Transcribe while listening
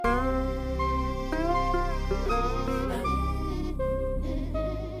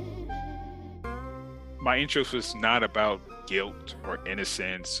my interest was not about guilt or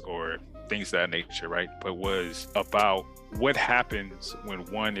innocence or things of that nature, right? But was about what happens when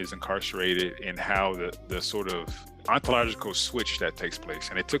one is incarcerated and how the sort of ontological switch that takes place.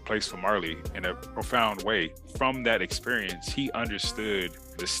 And it took place for Marley in a profound way. From that experience, he understood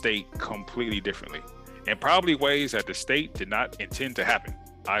the state completely differently, and probably ways that the state did not intend to happen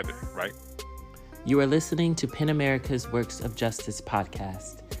either, right? You are listening to PEN America's Works of Justice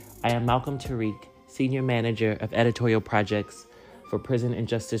podcast. I am Malcolm Tariq, Senior Manager of Editorial Projects for Prison and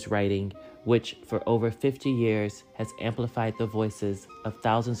Justice Writing, which for over 50 years has amplified the voices of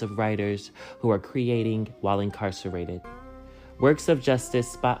thousands of writers who are creating while incarcerated. Works of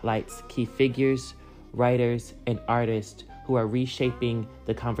Justice spotlights key figures, writers, and artists who are reshaping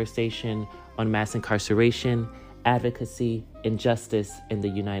the conversation on mass incarceration, advocacy, and justice in the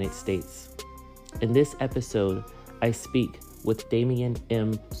United States. In this episode, I speak with Damien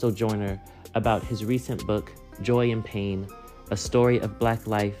M. Sojourner about his recent book, Joy and Pain, a story of Black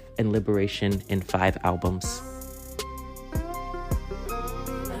life and liberation in 5 albums.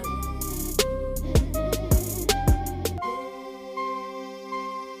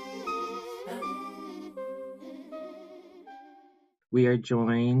 We are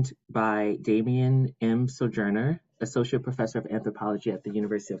joined by Damien M. Sojourner, Associate Professor of Anthropology at the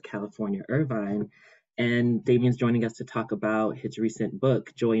University of California, Irvine. And Damien's joining us to talk about his recent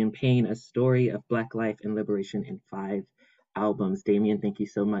book, Joy and Pain, a story of Black life and liberation in 5 albums. Damien, thank you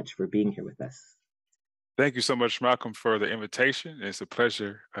so much for being here with us. Thank you so much, Malcolm, for the invitation. It's a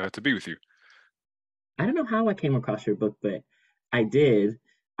pleasure to be with you. I don't know how I came across your book, but I did.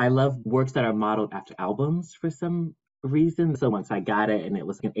 I love works that are modeled after albums for some reason. So once I got it and it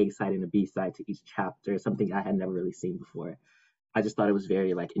was an A side and a B side to each chapter, something I had never really seen before, I just thought it was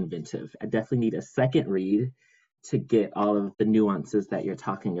very inventive. I definitely need a second read to get all of the nuances that you're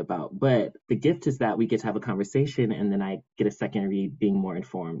talking about. But the gift is that we get to have a conversation and then I get a second read being more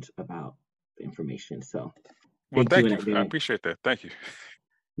informed about the information. So thank you. I appreciate that. Thank you.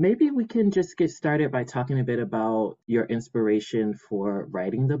 Maybe we can just get started by talking a bit about your inspiration for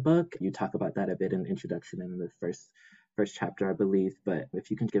writing the book. You talk about that a bit in the introduction and in the first chapter, I believe. But if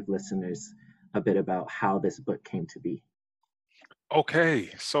you can give listeners a bit about how this book came to be. Okay,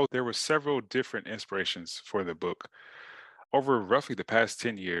 so there were several different inspirations for the book. Over roughly the past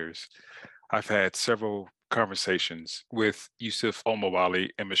 10 years, I've had several conversations with Yusuf Omowale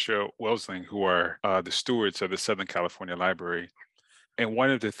and Michelle Welsling, who are the stewards of the Southern California Library. And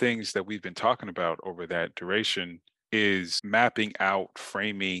one of the things that we've been talking about over that duration is mapping out,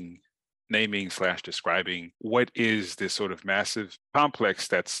 framing, naming/describing what is this sort of massive complex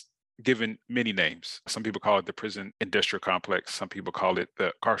that's given many names. Some people call it the prison industrial complex. Some people call it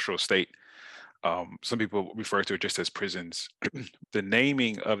the carceral state. Some people refer to it just as prisons. The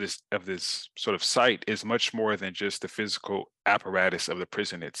naming of this sort of site is much more than just the physical apparatus of the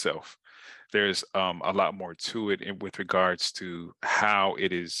prison itself. There's a lot more to it with regards to how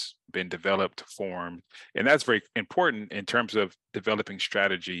it has been developed, formed, and that's very important in terms of developing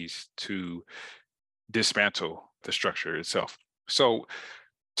strategies to dismantle the structure itself. So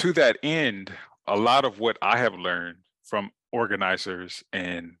to that end, a lot of what I have learned from organizers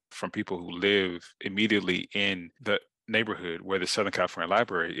and from people who live immediately in the neighborhood where the Southern California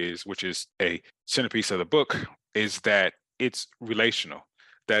Library is, which is a centerpiece of the book, is that it's relational.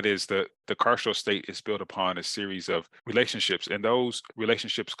 That is, the carceral state is built upon a series of relationships, and those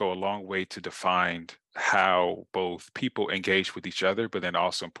relationships go a long way to define how both people engage with each other, but then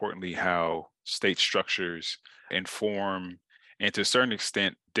also importantly, how state structures inform and to a certain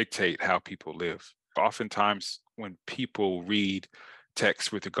extent dictate how people live. Oftentimes, when people read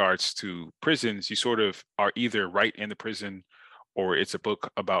texts with regards to prisons, you sort of are either right in the prison or it's a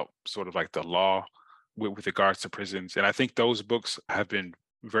book about sort of like the law with regards to prisons. And I think those books have been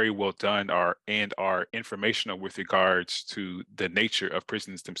very well done and are informational with regards to the nature of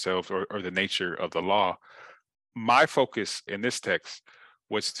prisons themselves or the nature of the law. My focus in this text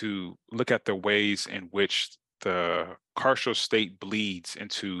was to look at the ways in which the carceral state bleeds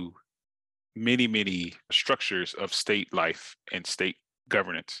into many, many structures of state life and state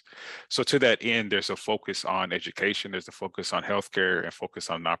governance. So to that end, there's a focus on education, there's a focus on healthcare, and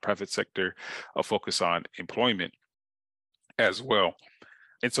focus on nonprofit sector, a focus on employment as well.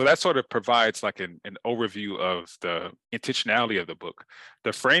 And so that sort of provides like an overview of the intentionality of the book.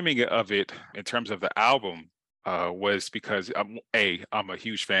 The framing of it in terms of the album was because I'm a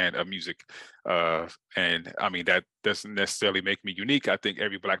huge fan of music. And I mean, that doesn't necessarily make me unique. I think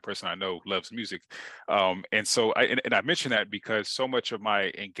every Black person I know loves music. And so I mention that because so much of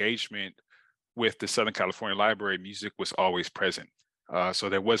my engagement with the Southern California Library, music was always present. So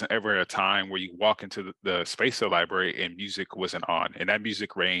there wasn't ever a time where you walk into the space of the library and music wasn't on. And that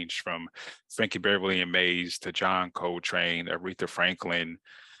music ranged from Frankie Beverly and Mays to John Coltrane, Aretha Franklin.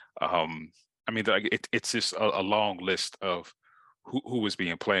 Um, I mean, it's just a long list of who was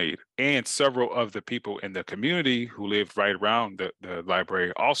being played. And several of the people in the community who lived right around the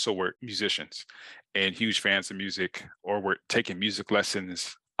library also were musicians and huge fans of music, or were taking music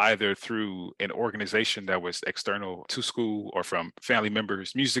lessons either through an organization that was external to school or from family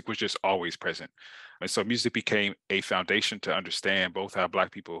members. Music was just always present. And so music became a foundation to understand both how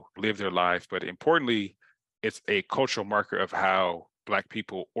Black people live their life, but importantly, it's a cultural marker of how Black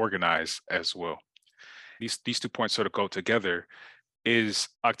people organize as well. These 2 points sort of go together. Is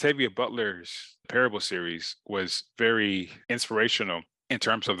Octavia Butler's Parable series was very inspirational in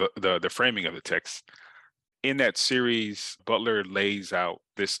terms of the framing of the text. In that series, Butler lays out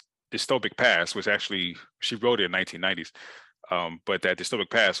this dystopic past, which actually she wrote it in 1990s, but that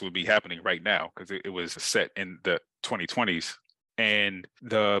dystopic past would be happening right now because it was set in the 2020s. And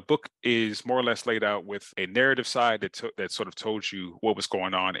the book is more or less laid out with a narrative side that sort of told you what was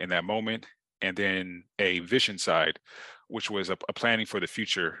going on in that moment, and then a vision side, which was a planning for the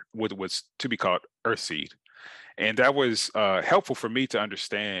future, what was to be called Earthseed. And that was helpful for me to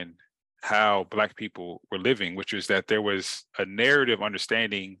understand how Black people were living, which is that there was a narrative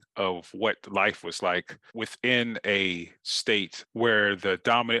understanding of what life was like within a state where the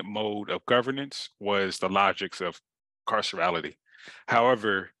dominant mode of governance was the logics of carcerality.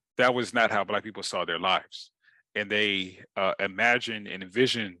 However, that was not how Black people saw their lives. And they imagined and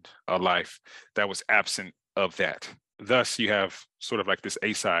envisioned a life that was absent of that. Thus, you have sort of like this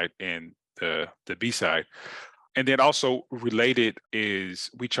A side and the B side. And then also related is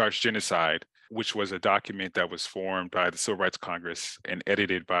We Charge Genocide, which was a document that was formed by the Civil Rights Congress and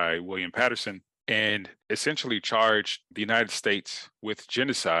edited by William Patterson, and essentially charged the United States with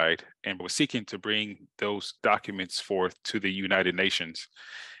genocide and was seeking to bring those documents forth to the United Nations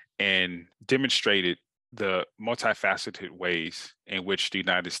and demonstrated the multifaceted ways in which the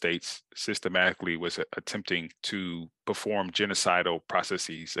United States systematically was attempting to perform genocidal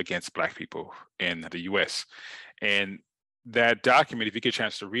processes against Black people in the US. And that document, if you get a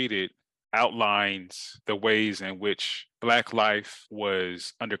chance to read it, outlines the ways in which Black life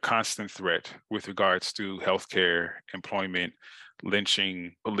was under constant threat with regards to healthcare, employment,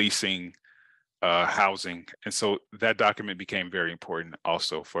 lynching, policing, housing. And so that document became very important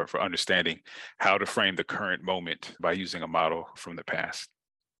also for understanding how to frame the current moment by using a model from the past.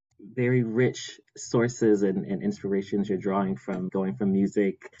 Very rich sources and inspirations you're drawing from, going from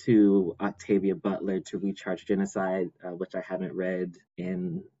music to Octavia Butler to We Charge Genocide, which I haven't read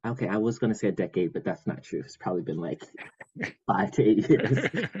in, okay, I was going to say a decade, but that's not true. It's probably been like 5 to 8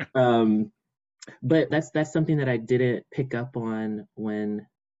 years. But that's something that I didn't pick up on when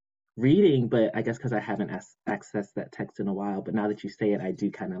reading, but I guess because I haven't accessed that text in a while. But now that you say it, I do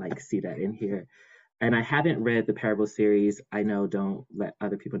kind of like see that in here. And I haven't read the Parable series. I know, don't let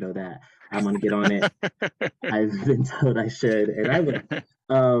other people know that. I'm gonna get on it. I've been told I should, and I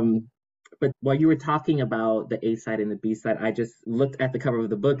will. But while you were talking about the A side and the B side, I just looked at the cover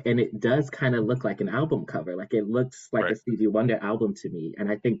of the book, and it does kind of look like an album cover. Like it looks like Right. a Stevie Wonder album to me,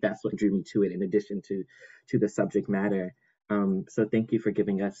 and I think that's what drew me to it. In addition to the subject matter. So thank you for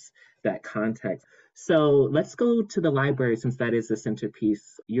giving us that context. So let's go to the library since that is the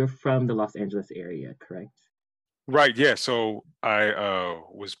centerpiece. You're from the Los Angeles area, correct? Right. Yeah. So I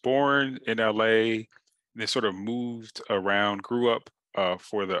was born in LA, then sort of moved around, grew up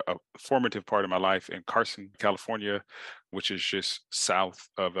for the formative part of my life in Carson, California, which is just south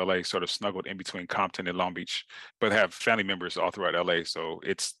of LA, sort of snuggled in between Compton and Long Beach, but have family members all throughout LA. So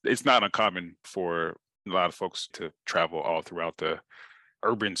it's not uncommon for a lot of folks to travel all throughout the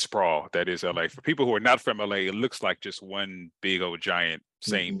urban sprawl that is LA. For people who are not from LA, it looks like just one big old giant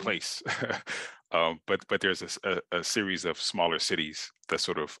same place. But there's a series of smaller cities that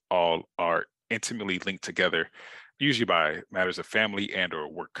sort of all are intimately linked together, usually by matters of family and or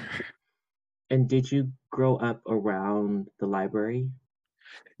work. And did you grow up around the library?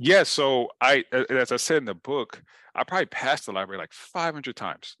 Yeah, so as I said in the book, I probably passed the library like 500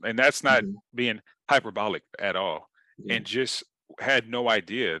 times, and that's not Mhm. being hyperbolic at all, Yeah. and just had no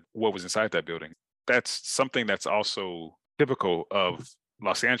idea what was inside that building. That's something that's also typical of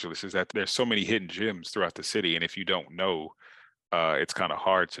Los Angeles, is that there's so many hidden gems throughout the city, and if you don't know, it's kind of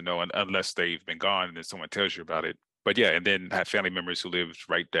hard to know unless they've been gone and then someone tells you about it. But yeah, and then have family members who lived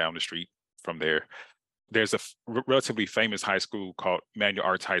right down the street from there. There's a relatively famous high school called Manual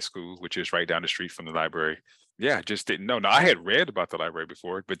Arts High School, which is right down the street from the library. Yeah, I just didn't know. Now, I had read about the library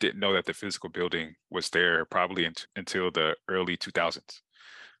before, but didn't know that the physical building was there probably until the early 2000s.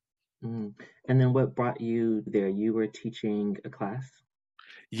 Mm. And then what brought you there? You were teaching a class?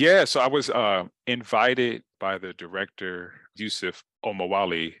 Yeah, so I was invited by the director, Yusuf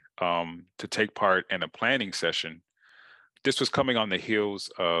Omawali, to take part in a planning session. This was coming on the heels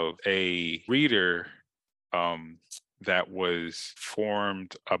of a reader um, that was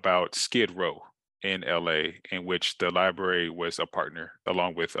formed about Skid Row in LA, in which the library was a partner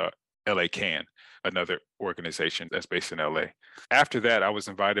along with LA Can, another organization that's based in LA. After that, I was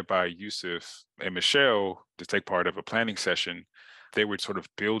invited by Yusuf and Michelle to take part of a planning session. They were sort of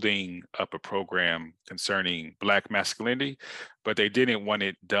building up a program concerning Black masculinity, but they didn't want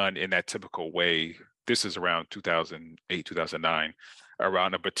it done in that typical way. This is around 2008, 2009,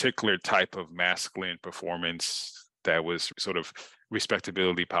 around a particular type of masculine performance that was sort of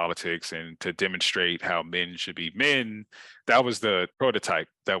respectability politics and to demonstrate how men should be men. That was the prototype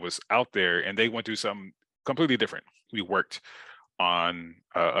that was out there, and they went through something completely different. We worked on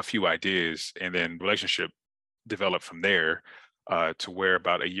a few ideas, and then relationship developed from there to where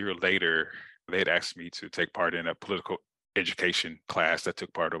about a year later, they had asked me to take part in a political education class that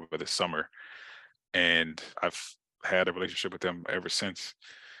took part over the summer. And I've had a relationship with them ever since.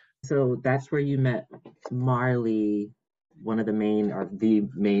 So that's where you met Marley, one of the main or the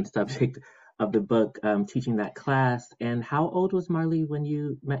main subject of the book, teaching that class. And how old was Marley when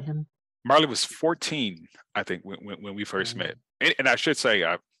you met him? Marley was 14, I think, when we first Um, met. And I should say,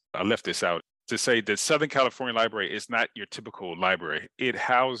 I left this out to say that Southern California Library is not your typical library. It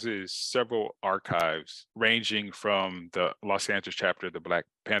houses several archives ranging from the Los Angeles chapter of the Black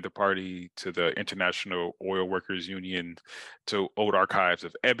Panther Party to the International Oil Workers Union to old archives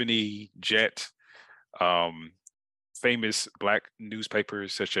of Ebony, Jet, um, famous Black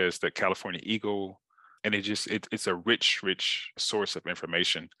newspapers such as the California Eagle. And it's a rich source of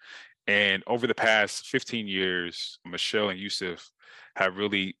information. And over the past 15 years, Michelle and Yusuf have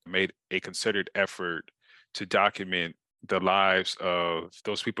really made a concerted effort to document the lives of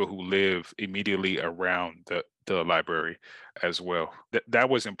those people who live immediately around the library as well. That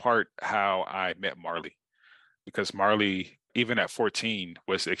was in part how I met Marley, because Marley, even at 14,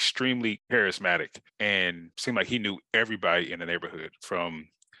 was extremely charismatic and seemed like he knew everybody in the neighborhood from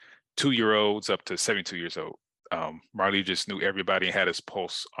 2 year olds up to 72 years old. Marley just knew everybody and had his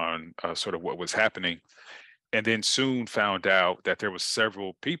pulse on sort of what was happening. And then soon found out that there was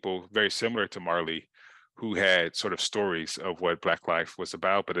several people very similar to Marley who had sort of stories of what Black life was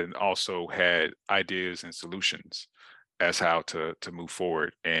about, but then also had ideas and solutions as how to move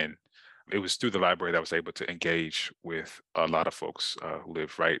forward. And it was through the library that I was able to engage with a lot of folks who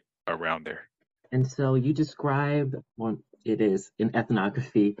live right around there. and so you described what it is in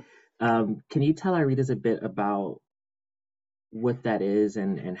ethnography. Can you tell our readers a bit about what that is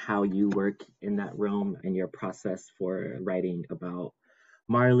and how you work in that realm and your process for writing about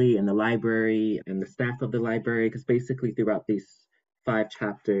Marley and the library and the staff of the library? Because basically, throughout these 5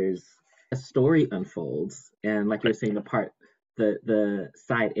 chapters, a story unfolds. And like you were Right, saying, the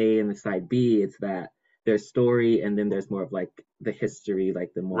side A and the side B, it's that there's story and then there's more of like the history,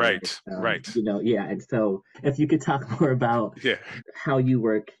 like the more like, right. yeah. And so if you could talk more about Yeah. how you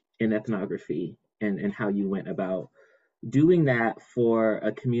work in ethnography and how you went about doing that for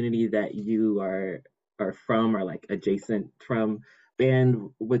a community that you are from or like adjacent from, and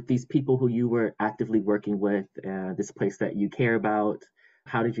with these people who you were actively working with, this place that you care about,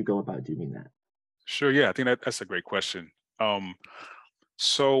 how did you go about doing that? Sure. Yeah, I think that's a great question. Um,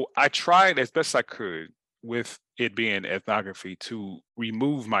 so I tried as best I could with it being ethnography to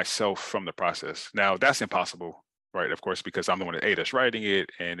remove myself from the process. Now that's impossible, right? Of course, because I'm the one that's writing it,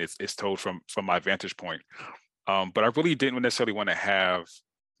 and it's told from my vantage point. But I really didn't necessarily want to have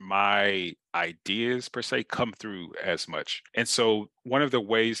my ideas per se come through as much. And so one of the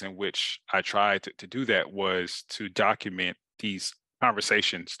ways in which I tried to do that was to document these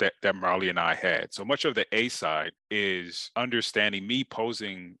conversations that Marley and I had. So much of the A side is understanding me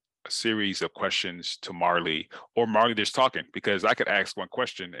posing a series of questions to Marley, or Marley just talking, because I could ask one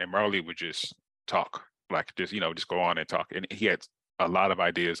question and Marley would just talk, like just go on and talk. And he had a lot of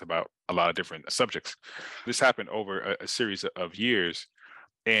ideas about a lot of different subjects. This happened over a series of years.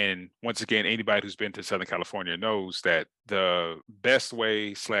 And once again, anybody who's been to Southern California knows that the best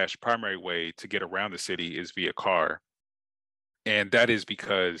way slash primary way to get around the city is via car. And that is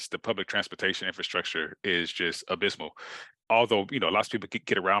because the public transportation infrastructure is just abysmal. Although, lots of people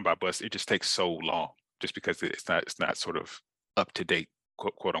get around by bus, it just takes so long just because it's not sort of up to date,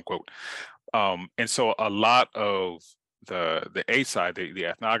 quote unquote. And so a lot of the A side, the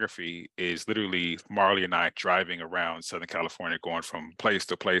ethnography, is literally Marley and I driving around Southern California, going from place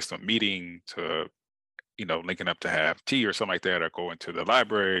to place, from meeting to linking up to have tea or something like that, or going to the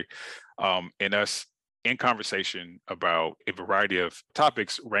library, and us in conversation about a variety of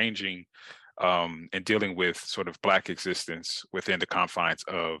topics ranging and dealing with sort of Black existence within the confines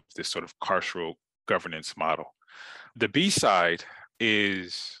of this sort of carceral governance model. The B side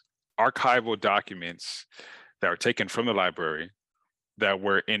is archival documents that are taken from the library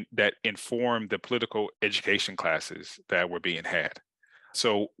that inform the political education classes that were being had.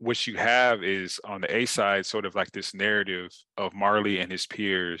 So what you have is, on the A side, sort of like this narrative of Marley and his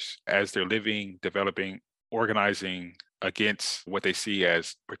peers as they're living, developing, organizing against what they see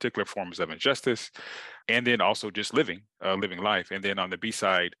as particular forms of injustice, and then also just living life. And then on the B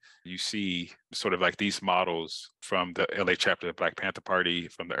side, you see sort of like these models from the LA chapter of the Black Panther Party,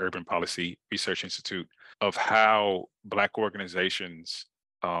 from the Urban Policy Research Institute, of how Black organizations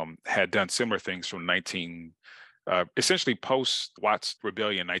had done similar things from essentially post Watts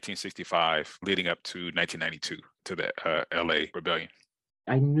Rebellion, 1965, leading up to 1992, to the LA Rebellion.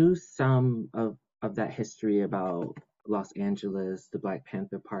 I knew some of that history about Los Angeles, the Black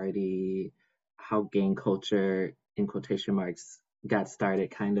Panther Party, how gang culture, in quotation marks, got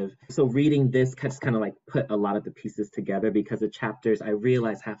started, kind of. So reading this just kind of like put a lot of the pieces together, because the chapters, I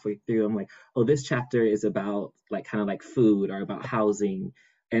realized halfway through, I'm like, oh, this chapter is about like kind of like food or about housing.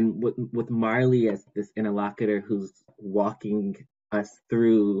 And with Marley as this interlocutor who's walking us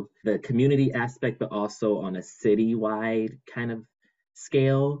through the community aspect, but also on a citywide kind of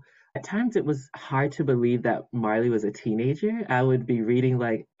scale. At times it was hard to believe that Marley was a teenager. I would be reading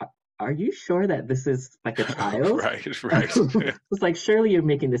like, are you sure that this is like a child? Right. It's like, surely you're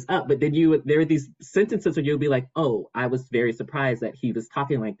making this up. But then there are these sentences where you'll be like, oh, I was very surprised that he was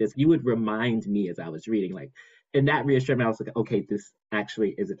talking like this. You would remind me as I was reading, like, and that reassured me. I was like, okay, this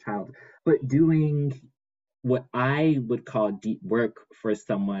actually is a child. But doing what I would call deep work for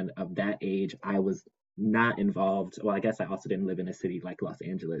someone of that age, I was not involved. Well, I guess I also didn't live in a city like Los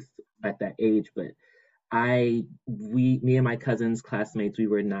Angeles at that age, but me and my cousins, classmates, we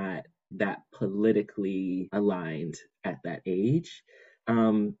were not that politically aligned at that age.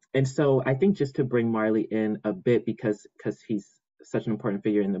 And so I think, just to bring Marley in a bit, because he's such an important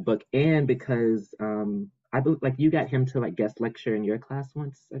figure in the book, and because I believe like you got him to like guest lecture in your class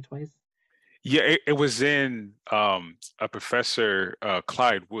once or twice. Yeah, it was in a professor,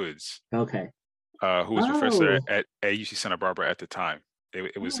 Clyde Woods, Okay. who was professor Oh, at UC Santa Barbara at the time.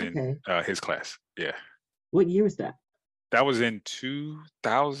 It was in okay. his class. Yeah. What year was that? That was in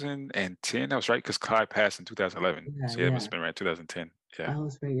 2010. That was right, because Clyde passed in 2011. Yeah, So yeah, it yeah. must have been around 2010. Yeah. Oh,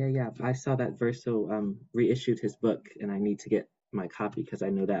 that's right. Yeah, yeah. I saw that Verso reissued his book, and I need to get my copy because I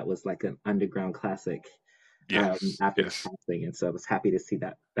know that was like an underground classic Yes. after his Yes. passing, and so I was happy to see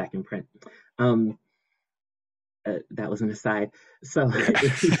that back in print. Um, that was an aside. So,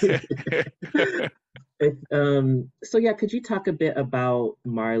 Yeah. so yeah, could you talk a bit about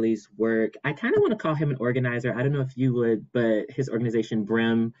Marley's work? I kind of want to call him an organizer. I don't know if you would, but his organization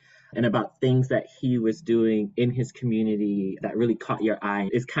Brim, and about things that he was doing in his community that really caught your eye.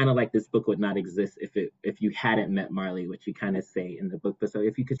 It's kind of like this book would not exist if you hadn't met Marley, which you kind of say in the book. But so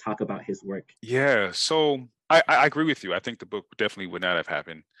if you could talk about his work. Yeah. So I agree with you. I think the book definitely would not have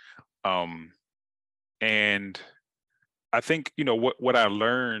happened. And I think, what I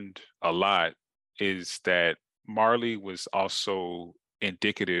learned a lot is that Marley was also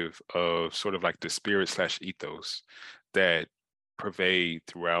indicative of sort of like the spirit/ethos that pervade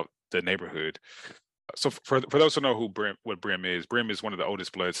throughout the neighborhood. So for those who know what Brim is one of the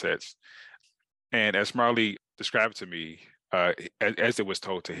oldest blood sets. And as Marley described to me, as it was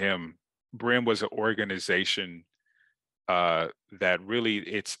told to him, Brim was an organization that really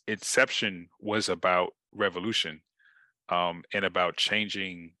its inception was about revolution, and about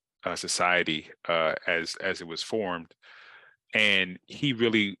changing society as it was formed. And he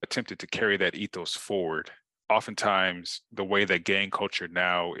really attempted to carry that ethos forward. Oftentimes, the way that gang culture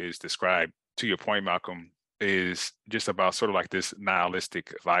now is described, to your point, Malcolm, is just about sort of like this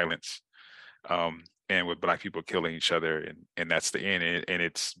nihilistic violence, and with Black people killing each other, and that's the end. And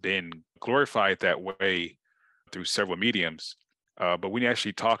it's been glorified that way through several mediums. But when you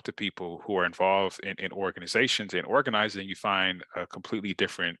actually talk to people who are involved in organizations and organizing, you find a completely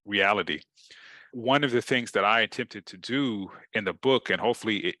different reality. One of the things that I attempted to do in the book, and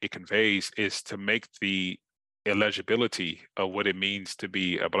hopefully it conveys, is to make the illegibility of what it means to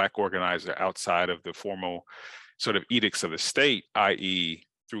be a Black organizer outside of the formal sort of edicts of the state, i.e.,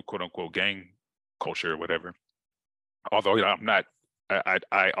 through quote unquote gang culture or whatever. Although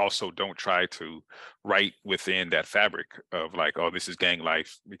I also don't try to write within that fabric of like, oh, this is gang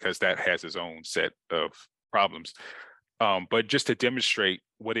life, because that has its own set of problems. But just to demonstrate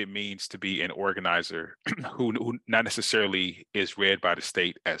what it means to be an organizer who not necessarily is read by the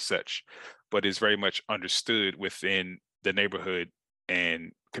state as such, but is very much understood within the neighborhood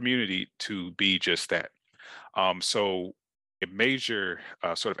and community to be just that. So a major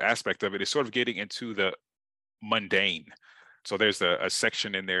sort of aspect of it is sort of getting into the mundane. So there's a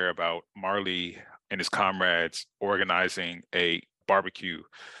section in there about Marley and his comrades organizing a barbecue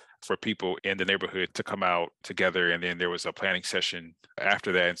for people in the neighborhood to come out together. And then there was a planning session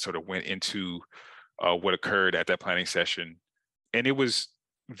after that and sort of went into what occurred at that planning session. And it was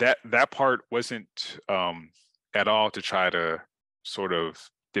that part wasn't at all to try to sort of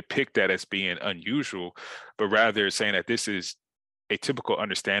depict that as being unusual, but rather saying that this is a typical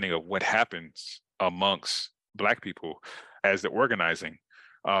understanding of what happens amongst Black people as they're organizing.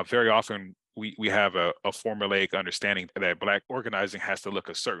 Very often we have a formulaic understanding that Black organizing has to look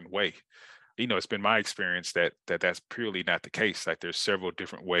a certain way. It's been my experience that's purely not the case. Like there's several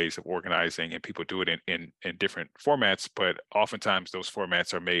different ways of organizing, and people do it in different formats, but oftentimes those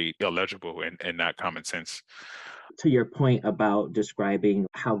formats are made illegible and not common sense. To your point about describing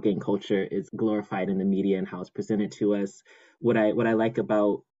how gang culture is glorified in the media and how it's presented to us, what I like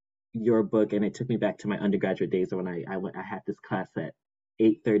about your book, and it took me back to my undergraduate days when I had this class at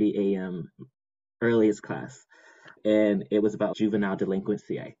 8:30 a.m. earliest class, and it was about juvenile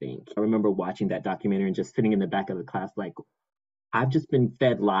delinquency, I think. I remember watching that documentary and just sitting in the back of the class like, I've just been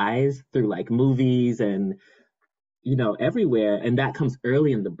fed lies through like movies and everywhere, and that comes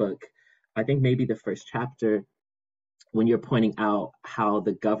early in the book. I think maybe the first chapter, when you're pointing out how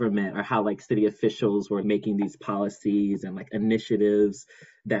the government or how like city officials were making these policies and like initiatives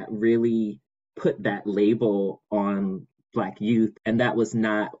that really put that label on Black youth, and that was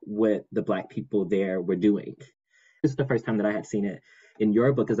not what the Black people there were doing. This is the first time that I had seen it in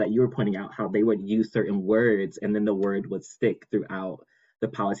your book, is that you were pointing out how they would use certain words and then the word would stick throughout the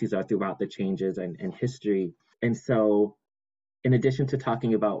policies or throughout the changes and history. And so, in addition to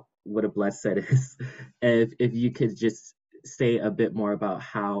talking about what a bloodset is, if you could just say a bit more about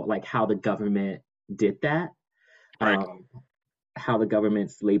how the government did that, Right. how the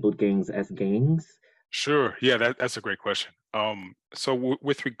government's labeled gangs as gangs. Sure. Yeah, that's a great question. So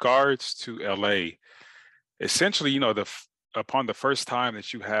with regards to LA, essentially, upon the first time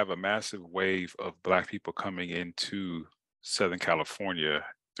that you have a massive wave of Black people coming into Southern California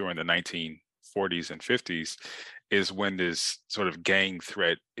during the 1940s and 50s, is when this sort of gang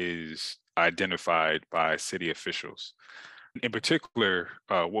threat is identified by city officials. In particular,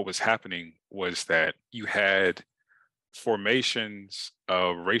 what was happening was that you had formations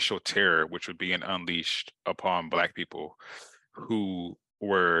of racial terror, which were being unleashed upon Black people who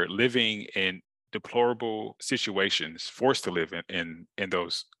were living in deplorable situations, forced to live in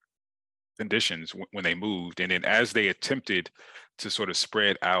those conditions when they moved. And then as they attempted to sort of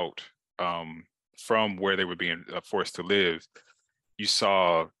spread out from where they were being forced to live, you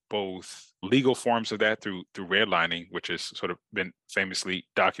saw both legal forms of that through redlining, which has sort of been famously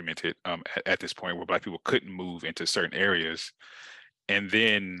documented at this point, where Black people couldn't move into certain areas, and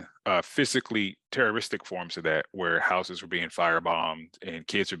then physically terroristic forms of that, where houses were being firebombed and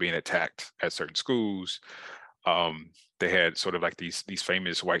kids were being attacked at certain schools. They had sort of like these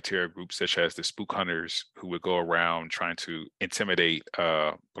famous white terror groups, such as the Spook Hunters, who would go around trying to intimidate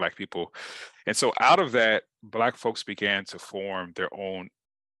Black people. And so out of that, Black folks began to form their own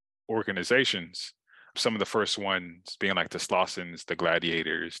organizations. Some of the first ones being like the Slossons, the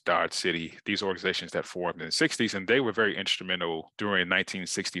Gladiators, Dodge City, these organizations that formed in the 60s. And they were very instrumental during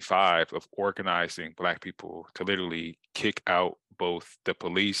 1965 of organizing Black people to literally kick out both the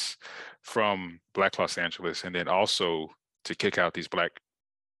police from Black Los Angeles, and then also to kick out these Black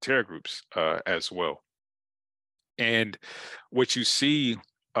terror groups as well. And what you see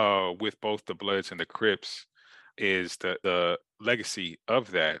with both the Bloods and the Crips is the legacy of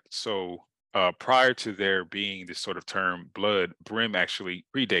that. So prior to there being this sort of term blood, Brim actually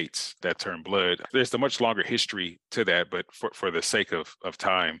predates that term blood. There's a much longer history to that, but for the sake of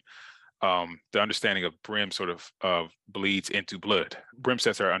time, the understanding of Brim sort of bleeds into blood. Brim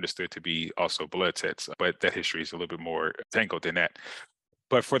sets are understood to be also blood sets, but that history is a little bit more tangled than that.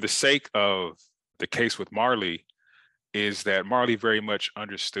 But for the sake of the case with Marley, is that Marley very much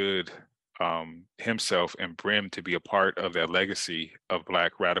understood himself and Brim to be a part of that legacy of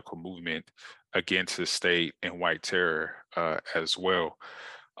Black radical movement against the state and white terror as well.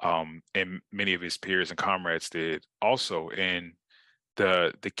 And many of his peers and comrades did also. And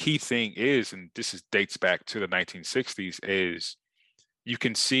the key thing is, and this dates back to the 1960s, is you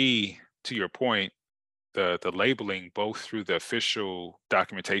can see, to your point, the labeling both through the official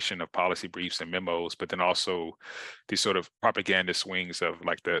documentation of policy briefs and memos, but then also these sort of propaganda swings of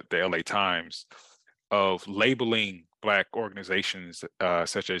like the LA Times of labeling Black organizations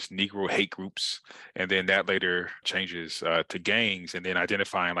such as Negro hate groups, and then that later changes to gangs, and then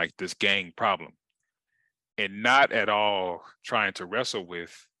identifying like this gang problem, and not at all trying to wrestle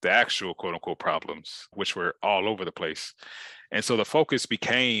with the actual quote unquote problems, which were all over the place. And so the focus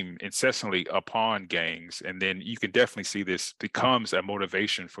became incessantly upon gangs. And then you can definitely see this becomes a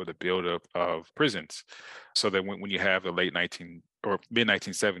motivation for the buildup of prisons. So that when you have the late 19 or mid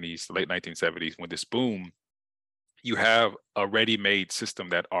 1970s, the late 1970s, when this boom, you have a ready-made system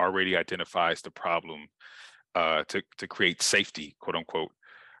that already identifies the problem to create safety, quote unquote,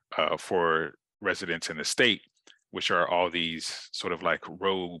 for residents in the state, which are all these sort of like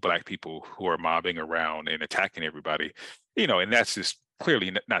rogue Black people who are mobbing around and attacking everybody, and that's just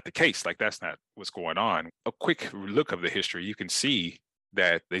clearly not the case. Like that's not what's going on. A quick look of the history, you can see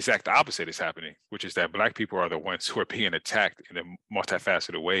that the exact opposite is happening, which is that Black people are the ones who are being attacked in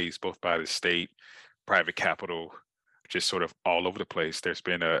multifaceted ways, both by the state, private capital, just sort of all over the place. There's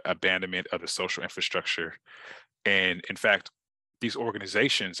been a abandonment of the social infrastructure. And in fact, these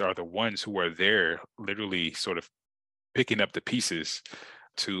organizations are the ones who are there literally sort of picking up the pieces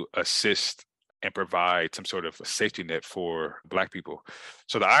to assist and provide some sort of a safety net for Black people.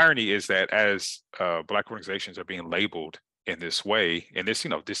 So the irony is that as Black organizations are being labeled in this way, and this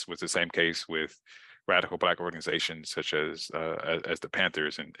was the same case with radical Black organizations such as the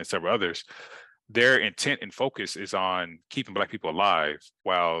Panthers and several others, their intent and focus is on keeping Black people alive,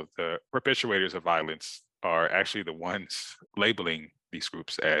 while the perpetuators of violence are actually the ones labeling these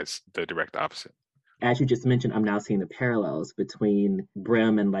groups as the direct opposite. As you just mentioned, I'm now seeing the parallels between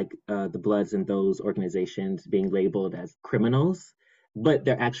Brim and the Bloods and those organizations being labeled as criminals, but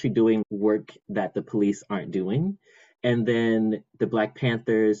they're actually doing work that the police aren't doing. And then the Black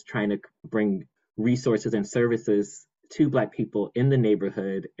Panthers trying to bring resources and services to Black people in the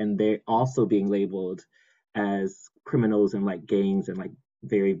neighborhood, and they're also being labeled as criminals and like gangs and like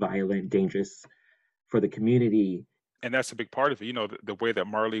very violent, dangerous for the community. And that's a big part of it. The way that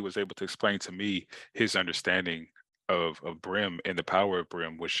Marley was able to explain to me his understanding of Brim and the power of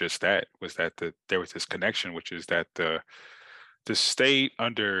Brim was just that, there was this connection, which is that the state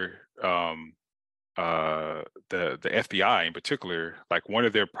under the FBI in particular, like one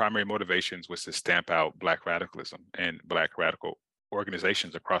of their primary motivations was to stamp out Black radicalism and Black radical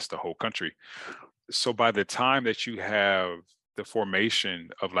organizations across the whole country. So by the time that you have the formation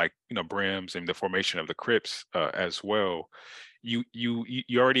of Brims and the formation of the Crips as well, you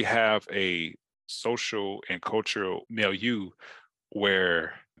already have a social and cultural milieu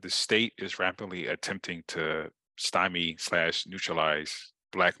where the state is rapidly attempting to stymie/neutralize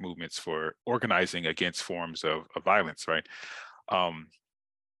Black movements for organizing against forms of violence, right?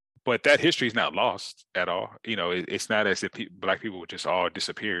 But that history is not lost at all. It's not as if Black people just all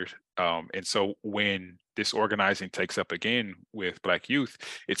disappeared. And so when this organizing takes up again with Black youth,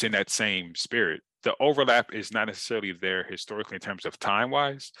 it's in that same spirit. The overlap is not necessarily there historically in terms of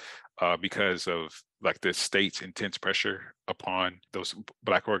time-wise, because of like the state's intense pressure upon those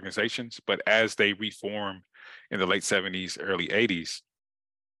Black organizations. But as they reform in the late 70s, early 80s,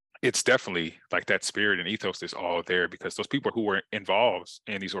 it's definitely like that spirit and ethos is all there, because those people who were involved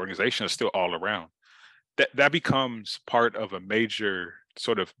in these organizations are still all around. That becomes part of a major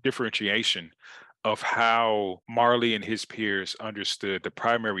sort of differentiation of how Marley and his peers understood the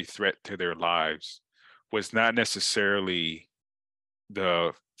primary threat to their lives was not necessarily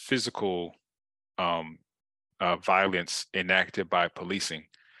the physical violence enacted by policing,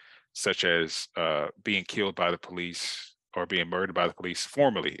 such as being killed by the police or being murdered by the police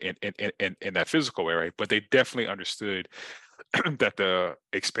formally in that physical way, right? But they definitely understood that the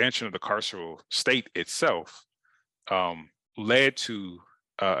expansion of the carceral state itself led to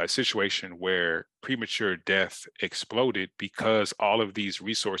a situation where premature death exploded because all of these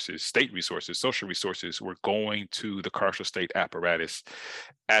resources, state resources, social resources, were going to the carceral state apparatus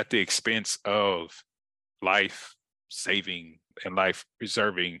at the expense of life-saving and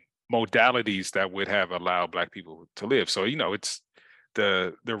life-preserving modalities that would have allowed Black people to live. So, it's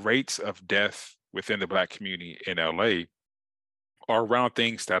the rates of death within the Black community in LA are around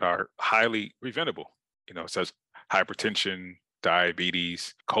things that are highly preventable, such as hypertension,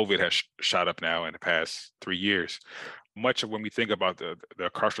 diabetes. COVID has shot up now in the past 3 years. Much of when we think about the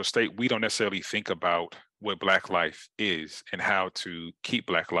carceral state, we don't necessarily think about what Black life is and how to keep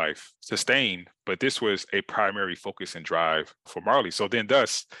Black life sustained. But this was a primary focus and drive for Marley. So then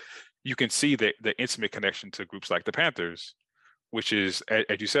thus, you can see the intimate connection to groups like the Panthers, which is,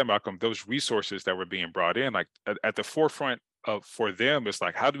 as you said, Malcolm, those resources that were being brought in, like at the forefront of for them, it's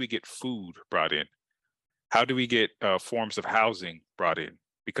like, how do we get food brought in? How do we get forms of housing brought in?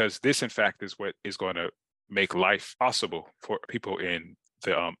 Because this, in fact, is what is going to make life possible for people in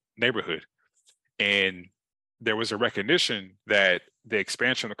the neighborhood. And there was a recognition that the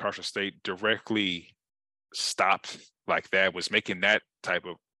expansion of the carceral state directly stopped like that, was making that type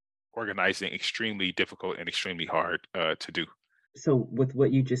of organizing extremely difficult and extremely hard to do. So with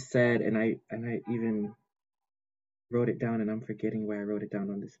what you just said, and I even wrote it down, and I'm forgetting where I wrote it down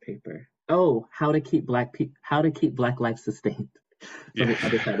on this paper. Oh, how to keep Black life sustained. It's on Yeah. the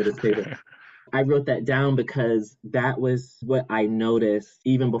other side of this paper. I wrote that down because that was what I noticed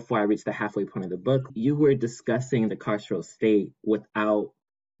even before I reached the halfway point of the book. You were discussing the carceral state without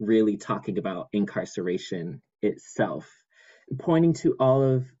really talking about incarceration itself, pointing to all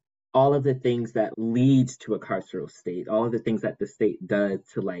of the things that leads to a carceral state, all of the things that the state does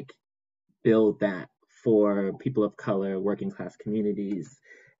to like build that for people of color, working class communities.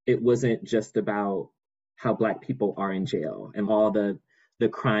 It wasn't just about how Black people are in jail and all the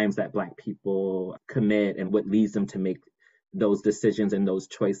crimes that Black people commit and what leads them to make those decisions and those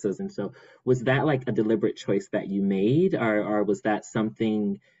choices. And so, was that like a deliberate choice that you made, or was that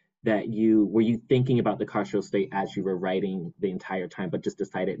something that you were you thinking about the carceral state as you were writing the entire time, but just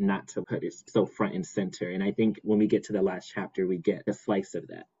decided not to put it so front and center? And I think when we get to the last chapter, we get a slice of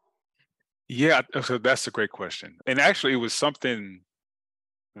that. Yeah, so that's a great question. And actually, it was something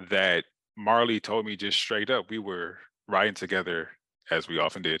that Marley told me just straight up. We were riding together, as we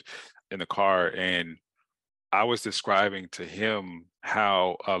often did, in the car, and I was describing to him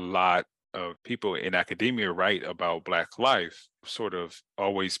how a lot of people in academia write about Black life sort of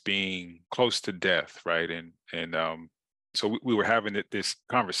always being close to death, right? And so we were having this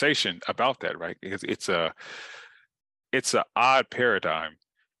conversation about that, right? Because it's a odd paradigm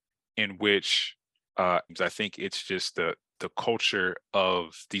in which I think it's just the culture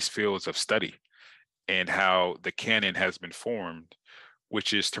of these fields of study and how the canon has been formed,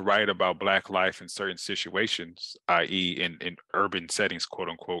 which is to write about Black life in certain situations, i.e., in urban settings, quote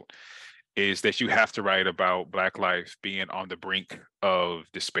unquote, is that you have to write about Black life being on the brink of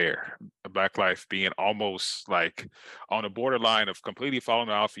despair, Black life being almost like on the borderline of completely falling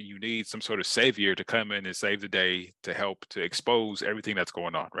off, and you need some sort of savior to come in and save the day to help to expose everything that's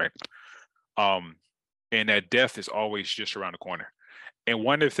going on, right? Um, and that death is always just around the corner. And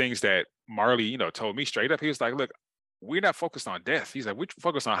one of the things that Marley, told me straight up, he was like, "Look, we're not focused on death." He's like, "We're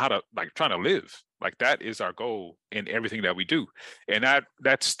focused on how to like trying to live. Like that is our goal in everything that we do." And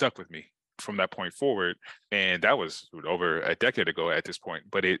that stuck with me from that point forward. And that was over a decade ago at this point.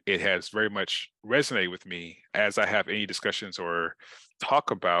 But it has very much resonated with me as I have any discussions or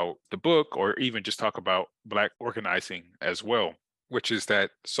talk about the book, or even just talk about Black organizing as well, which is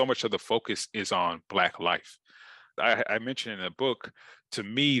that so much of the focus is on Black life. I mentioned in the book, to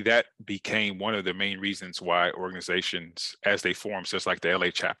me, that became one of the main reasons why organizations, as they formed, just like the LA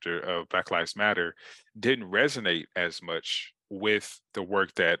chapter of Black Lives Matter, didn't resonate as much with the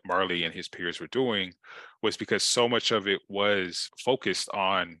work that Marley and his peers were doing, was because so much of it was focused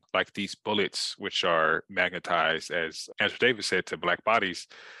on like these bullets, which are magnetized, as Andrew Davis said, to Black bodies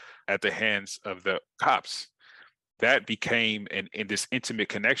at the hands of the cops. That became in this intimate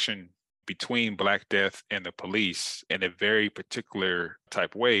connection between Black death and the police in a very particular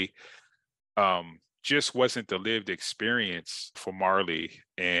type way, just wasn't the lived experience for Marley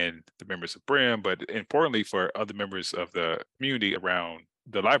and the members of BRIM, but importantly for other members of the community around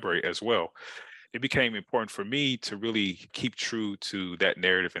the library as well. It became important for me to really keep true to that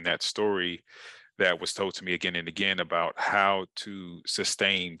narrative and that story that was told to me again and again about how to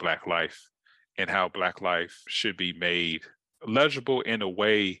sustain Black life and how Black life should be made legible in a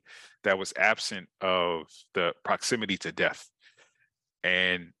way that was absent of the proximity to death.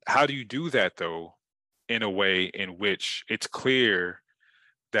 And how do you do that, though, in a way in which it's clear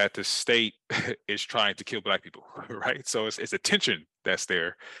that the state is trying to kill Black people, right? So it's a tension that's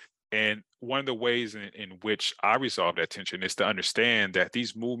there. And one of the ways in which I resolve that tension is to understand that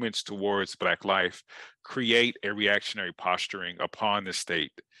these movements towards Black life create a reactionary posturing upon the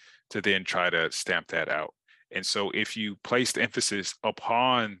state to then try to stamp that out. And so if you place the emphasis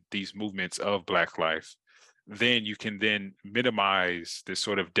upon these movements of Black life, then you can then minimize this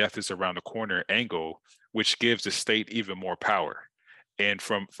sort of death is around the corner angle, which gives the state even more power. And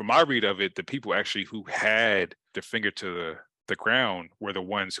from my read of it, the people actually who had their finger to the ground were the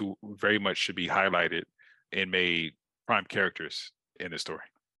ones who very much should be highlighted and made prime characters in the story.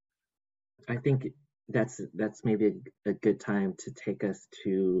 I think that's maybe a good time to take us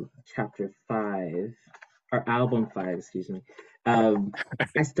to chapter 5, or album 5, excuse me. Um,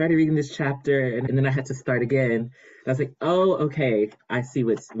 I started reading this chapter and then I had to start again. And I was like, oh, okay, I see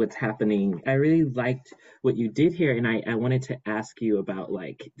what's happening. I really liked what you did here, and I wanted to ask you about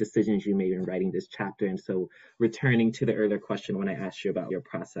like decisions you made in writing this chapter. And so returning to the earlier question when I asked you about your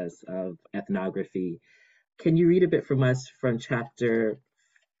process of ethnography, can you read a bit from us from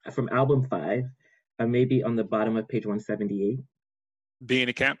album 5, maybe on the bottom of page 178? Being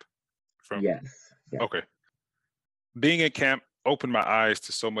in camp from Yes. Yeah. okay. Being in camp opened my eyes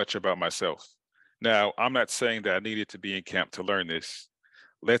to so much about myself. Now, I'm not saying that I needed to be in camp to learn this.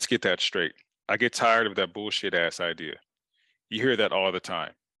 Let's get that straight. I get tired of that bullshit ass idea. You hear that all the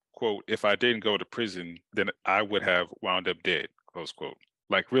time. Quote, if I didn't go to prison, then I would have wound up dead. Close quote.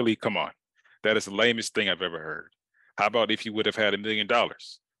 Like, really, come on. That is the lamest thing I've ever heard. How about if you would have had $1 million?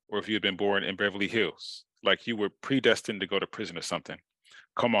 Or if you had been born in Beverly Hills? Like you were predestined to go to prison or something.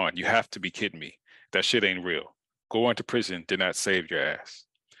 Come on, you have to be kidding me. That shit ain't real. Going to prison did not save your ass.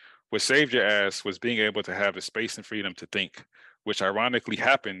 What saved your ass was being able to have the space and freedom to think, which ironically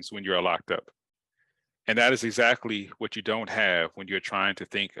happens when you're locked up. And that is exactly what you don't have when you're trying to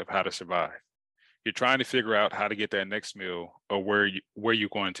think of how to survive. You're trying to figure out how to get that next meal or where you're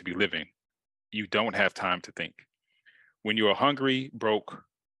going to be living. You don't have time to think. When you are hungry, broke,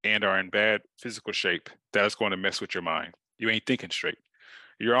 and are in bad physical shape, that is going to mess with your mind. You ain't thinking straight.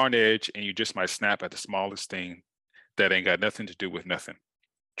 You're on edge and you just might snap at the smallest thing that ain't got nothing to do with nothing.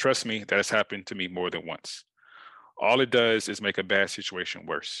 Trust me, that has happened to me more than once. All it does is make a bad situation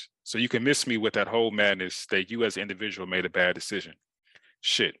worse. So you can miss me with that whole madness that you as an individual made a bad decision.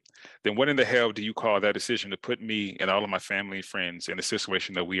 Shit. Then what in the hell do you call that decision to put me and all of my family and friends in the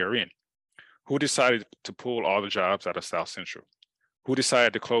situation that we are in? Who decided to pull all the jobs out of South Central? Who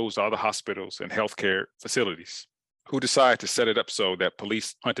decided to close all the hospitals and healthcare facilities? Who decided to set it up so that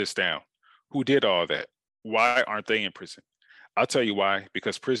police hunt us down? Who did all that? Why aren't they in prison? I'll tell you why,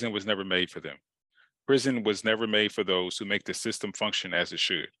 because prison was never made for them. Prison was never made for those who make the system function as it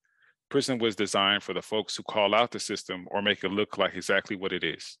should. Prison was designed for the folks who call out the system or make it look like exactly what it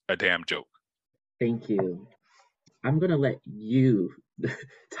is, a damn joke. Thank you. I'm going to let you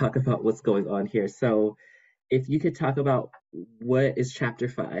talk about what's going on here. So, if you could talk about what is chapter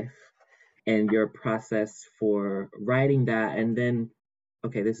 5 and your process for writing that, and then,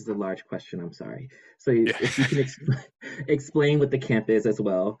 okay, this is a large question, I'm sorry. So, Yeah. if you can explain what the camp is as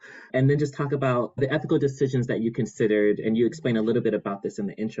well, and then just talk about the ethical decisions that you considered, and you explain a little bit about this in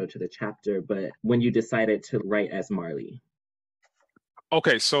the intro to the chapter, but when you decided to write as Marley.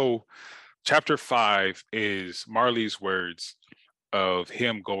 Okay, so chapter 5 is Marley's words of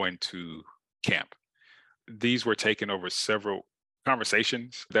him going to camp. These were taken over several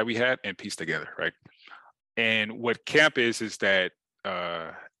conversations that we had and pieced together, right? And what camp is that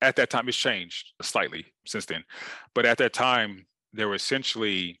at that time, it's changed slightly since then, but at that time, there were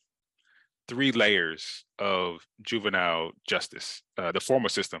essentially 3 layers of juvenile justice, the formal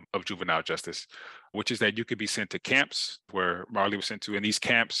system of juvenile justice, which is that you could be sent to camps where Marley was sent to, and these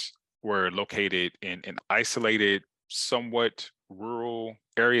camps were located in isolated, somewhat rural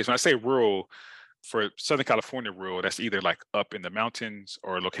areas. When I say rural, for Southern California rural, that's either like up in the mountains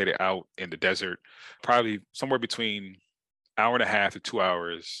or located out in the desert, probably somewhere between hour and a half to 2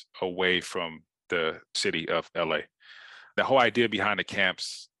 hours away from the city of LA. The whole idea behind the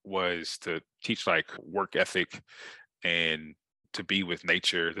camps was to teach like work ethic and to be with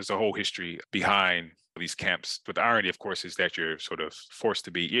nature. There's a whole history behind these camps. But the irony, of course, is that you're sort of forced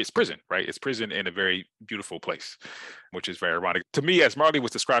to be, it's prison, right? It's prison in a very beautiful place, which is very ironic. To me, as Marley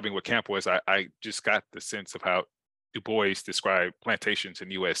was describing what camp was, I just got the sense of how Du Bois described plantations in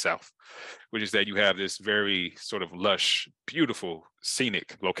the U.S. South, which is that you have this very sort of lush, beautiful,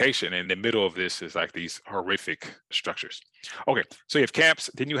 scenic location. And in the middle of this is like these horrific structures. Okay, so you have camps,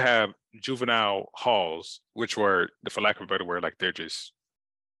 then you have juvenile halls, which were, for lack of a better word, like they're just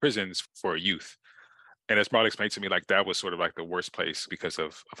prisons for youth. And as Marley explained to me, like that was sort of like the worst place because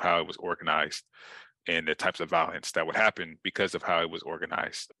of how it was organized and the types of violence that would happen because of how it was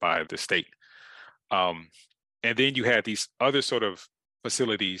organized by the state. And then you had these other sort of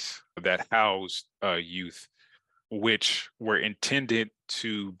facilities that housed youth, which were intended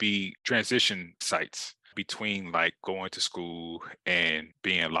to be transition sites between like going to school and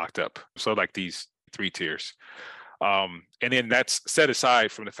being locked up. So like these 3 tiers. And then that's set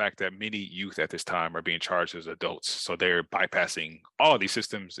aside from the fact that many youth at this time are being charged as adults. So they're bypassing all of these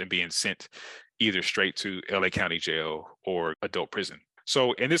systems and being sent either straight to LA County Jail or adult prison.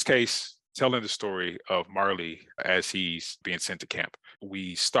 So in this case, telling the story of Marley as he's being sent to camp.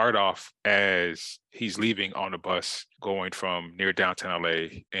 We start off as he's leaving on a bus going from near downtown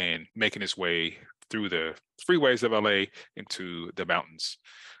LA and making his way through the freeways of LA into the mountains,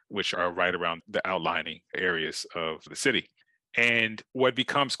 which are right around the outlining areas of the city. And what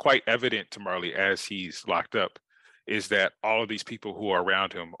becomes quite evident to Marley as he's locked up is that all of these people who are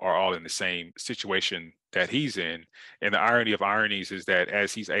around him are all in the same situation that he's in. And the irony of ironies is that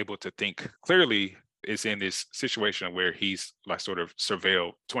as he's able to think clearly, is in this situation where he's like sort of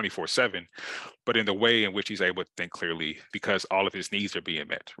surveilled 24/7, but in the way in which he's able to think clearly because all of his needs are being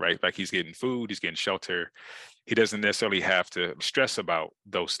met, right? Like he's getting food, he's getting shelter. He doesn't necessarily have to stress about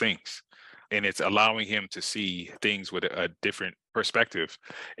those things. And it's allowing him to see things with a different perspective.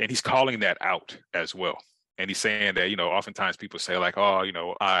 And he's calling that out as well. And he's saying that, oftentimes people say like,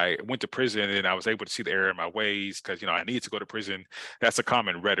 oh, I went to prison and I was able to see the error in my ways because, I needed to go to prison. That's a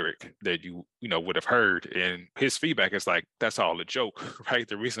common rhetoric that would have heard. And his feedback is like, that's all a joke, right?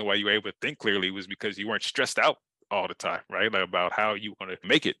 The reason why you were able to think clearly was because you weren't stressed out all the time, right? Like about how you want to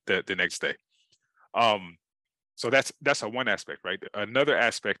make it the next day. So that's a one aspect, right? Another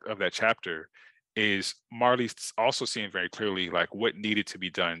aspect of that chapter is Marley's also seeing very clearly like what needed to be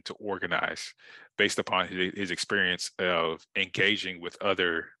done to organize based upon his experience of engaging with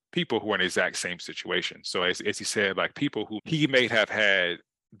other people who are in the exact same situation. So as he said, like people who he may have had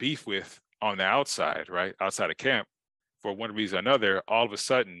beef with on the outside, right? Outside of camp, for one reason or another, all of a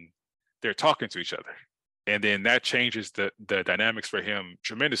sudden they're talking to each other. And then that changes the dynamics for him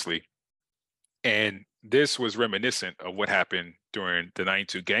tremendously. And this was reminiscent of what happened during the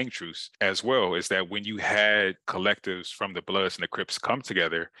 92 gang truce as well, is that when you had collectives from the Bloods and the Crips come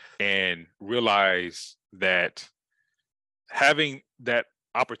together and realize that having that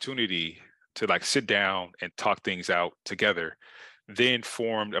opportunity to like sit down and talk things out together then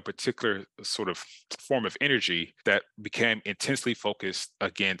formed a particular sort of form of energy that became intensely focused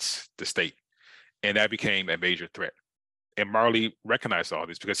against the state. And that became a major threat. And Marley recognized all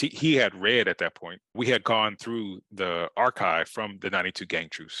this because he had read at that point. We had gone through the archive from the 92 gang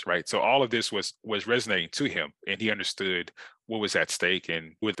truce, right? So all of this was resonating to him, and he understood what was at stake.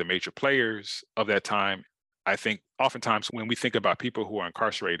 And with the major players of that time, I think oftentimes when we think about people who are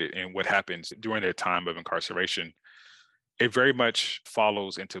incarcerated and what happens during their time of incarceration, it very much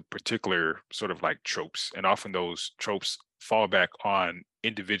follows into particular sort of like tropes. And often those tropes fall back on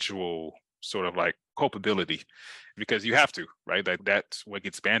individual sort of like culpability because you have to, right? Like that's what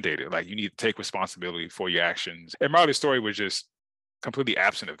gets band-aided. Like you need to take responsibility for your actions. And Marley's story was just completely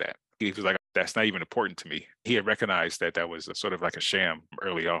absent of that. He was like, that's not even important to me. He had recognized that that was a sort of like a sham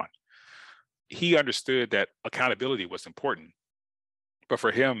early on. He understood that accountability was important, but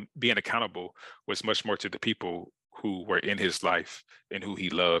for him, being accountable was much more to the people who were in his life and who he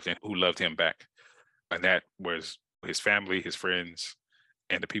loved and who loved him back. And that was his family, his friends,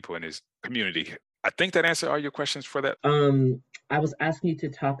 and the people in his community. I think that answered all your questions for that. I was asking you to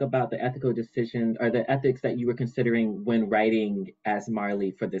talk about the ethical decisions or the ethics that you were considering when writing as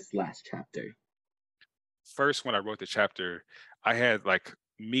Marley for this last chapter. First, when I wrote the chapter, I had like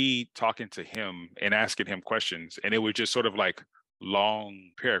me talking to him and asking him questions, and it was just sort of like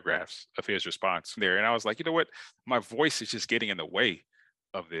long paragraphs of his response there. And I was like, you know what? My voice is just getting in the way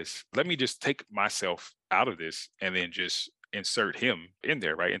of this. Let me just take myself out of this and then just insert him in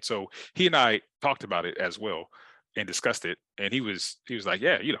there, right? And so he and I talked about it as well and discussed it. And he was like,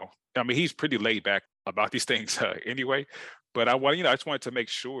 yeah, I mean, he's pretty laid back about these things anyway. But I just wanted to make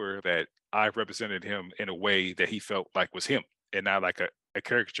sure that I represented him in a way that he felt like was him and not like a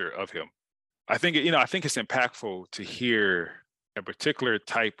caricature of him. I think it's impactful to hear a particular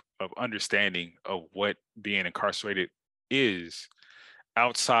type of understanding of what being incarcerated is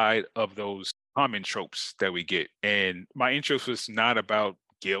outside of those common tropes that we get. And my interest was not about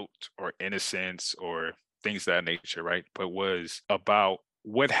guilt or innocence or things of that nature, right? But was about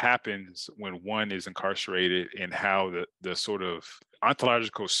what happens when one is incarcerated and how the sort of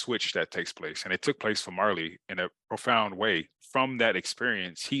ontological switch that takes place. And it took place for Marley in a profound way. From that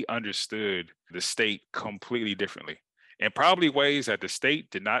experience, he understood the state completely differently, and probably ways that the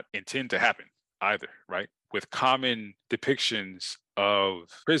state did not intend to happen either, right? With common depictions of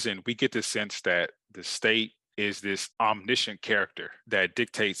prison, we get the sense that the state is this omniscient character that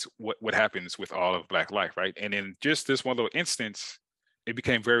dictates what happens with all of Black life, right? And in just this one little instance, it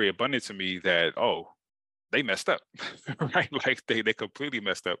became very abundant to me that, oh, they messed up, right? Like they completely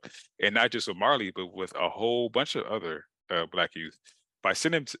messed up. And not just with Marley, but with a whole bunch of other Black youth. By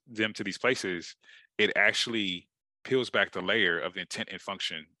sending them to these places, it actually peels back the layer of the intent and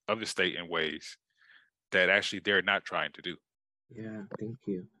function of the state in ways that actually they're not trying to do. Yeah, thank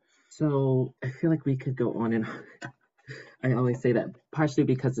you. So I feel like we could go on and on. I always say that partially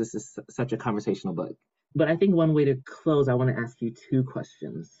because this is such a conversational book. But I think one way to close, I want to ask you two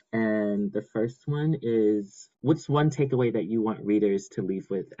questions. And the first one is, what's one takeaway that you want readers to leave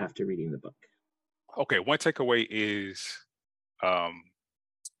with after reading the book? Okay, one takeaway is um,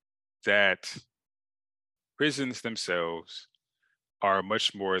 that prisons themselves are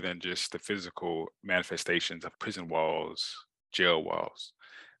much more than just the physical manifestations of prison walls, jail walls.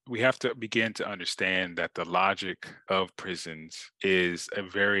 We have to begin to understand that the logic of prisons is a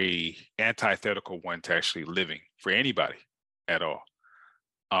very antithetical one to actually living for anybody at all.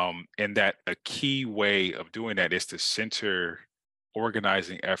 And that a key way of doing that is to center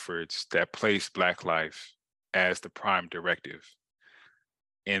organizing efforts that place Black life as the prime directive.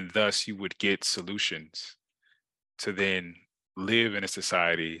 And thus you would get solutions to then live in a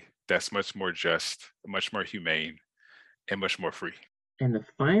society that's much more just, much more humane, and much more free. And the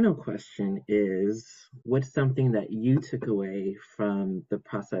final question is, what's something that you took away from the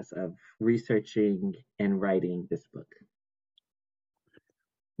process of researching and writing this book?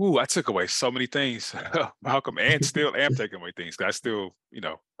 Ooh, I took away so many things, Malcolm, and still am taking away things. I still,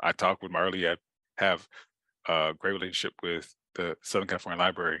 I talk with Marley. I have a great relationship with the Southern California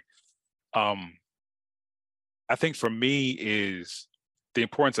Library. I think for me is the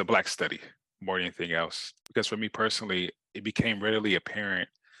importance of Black study more than anything else. Because for me personally, it became readily apparent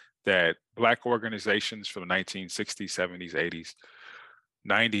that Black organizations from the 1960s, 70s, 80s,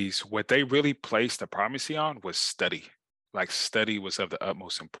 90s, what they really placed the primacy on was study. Like study was of the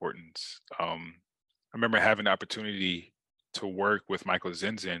utmost importance. I remember having the opportunity to work with Michael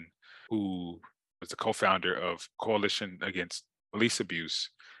Zinzin, who was the co-founder of Coalition Against Police Abuse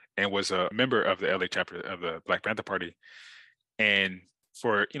and was a member of the LA chapter of the Black Panther Party. And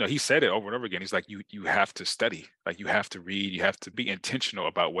he said it over and over again. He's like, you have to study, like you have to read, you have to be intentional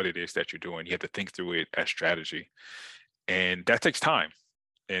about what it is that you're doing. You have to think through it as strategy. And that takes time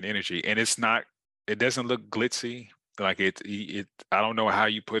and energy. And it doesn't look glitzy. Like I don't know how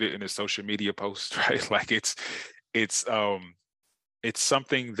you put it in a social media post, right? Like it's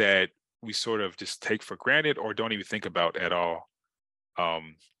something that we sort of just take for granted or don't even think about at all.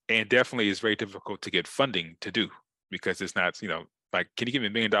 And definitely is very difficult to get funding to do because it's not, like, can you give me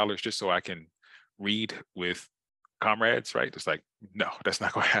 $1 million just so I can read with comrades, right? It's like, no, that's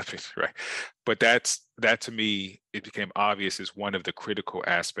not going to happen, right? But that to me, it became obvious is one of the critical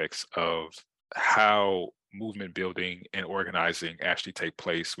aspects of how movement building and organizing actually take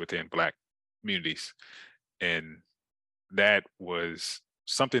place within Black communities. And that was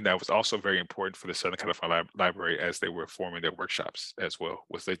something that was also very important for the Southern California Library as they were forming their workshops as well,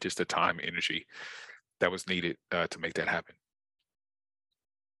 was just the time, energy that was needed to make that happen.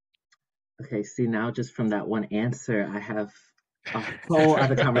 Okay, see, now just from that one answer, I have a whole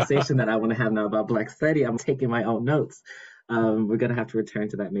other conversation that I want to have now about Black study. I'm taking my own notes. We're going to have to return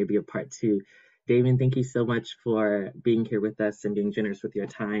to that, maybe a part 2. Damon, thank you so much for being here with us and being generous with your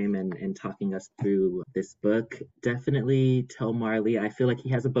time and talking us through this book. Definitely tell Marley, I feel like he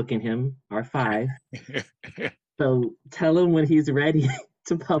has a book in him, R5. So tell him when he's ready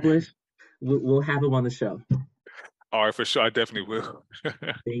to publish. We'll have him on the show. All right, for sure. I definitely will.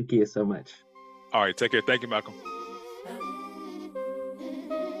 Thank you so much. All right, take care. Thank you, Malcolm.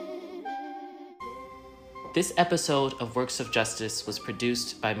 This episode of Works of Justice was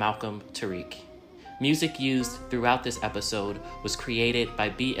produced by Malcolm Tariq. Music used throughout this episode was created by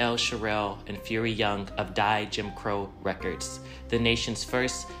B.L. Sherrill and Fury Young of Die Jim Crow Records, the nation's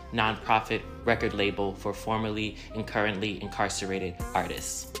first nonprofit record label for formerly and currently incarcerated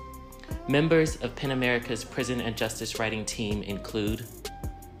artists. Members of PEN America's Prison and Justice Writing team include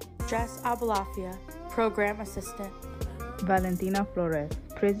Jess Abalafia, Program Assistant. Valentina Flores,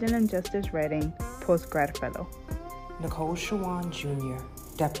 Prison and Justice Writing, Postgrad Fellow. Nicole Shawan Jr.,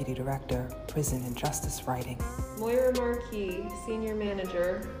 Deputy Director, Prison and Justice Writing. Moira Marquis, Senior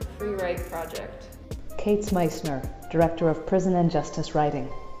Manager, Free Write Project. Kate Meissner, Director of Prison and Justice Writing.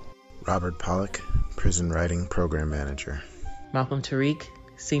 Robert Pollock, Prison Writing Program Manager. Malcolm Tariq,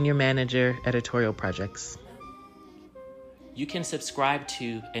 Senior Manager, Editorial Projects. You can subscribe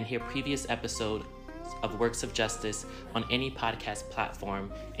to and hear previous episodes of Works of Justice on any podcast platform,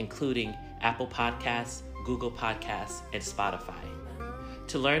 including Apple Podcasts, Google Podcasts, and Spotify.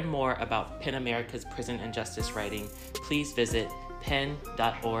 To learn more about PEN America's Prison and Justice Writing, please visit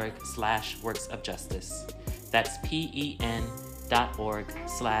pen.org/worksofjustice. That's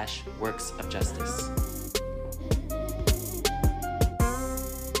PEN.org/worksofjustice.